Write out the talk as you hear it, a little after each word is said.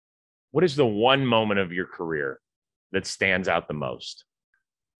What is the one moment of your career that stands out the most?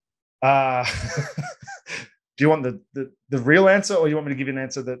 Uh, do you want the real answer, or you want me to give you an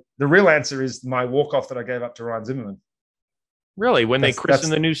answer? That the real answer is my walk off that I gave up to Ryan Zimmerman. Really, when they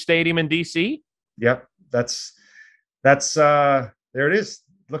christened That's the new stadium in DC? Yep. That's there it is.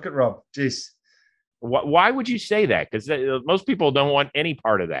 Look at Rob. Jeez. Why would you say that? Because most people don't want any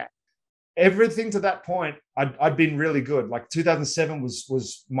part of that. Everything to that point, I'd been really good. Like 2007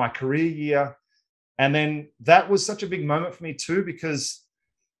 was my career year, and then that was such a big moment for me too, because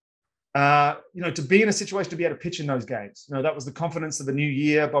to be in a situation to be able to pitch in those games, that was the confidence of the new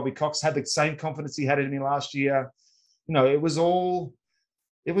year. Bobby Cox had the same confidence he had in me last year. It was all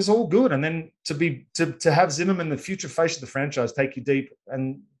good. And then to have Zimmerman, the future face of the franchise, take you deep,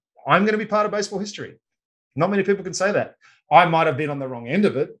 and I'm going to be part of baseball history. Not many people can say that. I might have been on the wrong end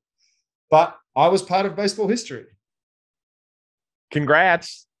of it, but I was part of baseball history.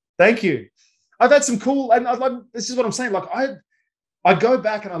 Congrats. Thank you. I've had some cool, and this is what I'm saying. Like I go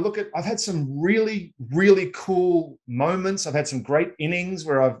back and I look at, I've had some really, really cool moments. I've had some great innings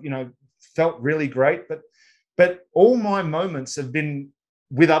where I've, felt really great, but all my moments have been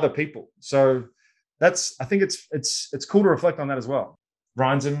with other people. So I think it's cool to reflect on that as well.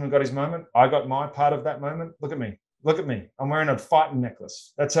 Ryan Zimmerman got his moment. I got my part of that moment. Look at me. Look at me. I'm wearing a fighting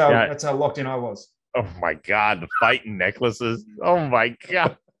necklace. That's how locked in I was. Oh my God, the fighting necklaces. Oh my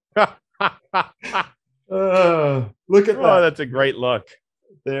God. Look at that. That's a great look.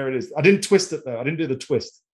 There it is. I didn't twist it though. I didn't do the twist.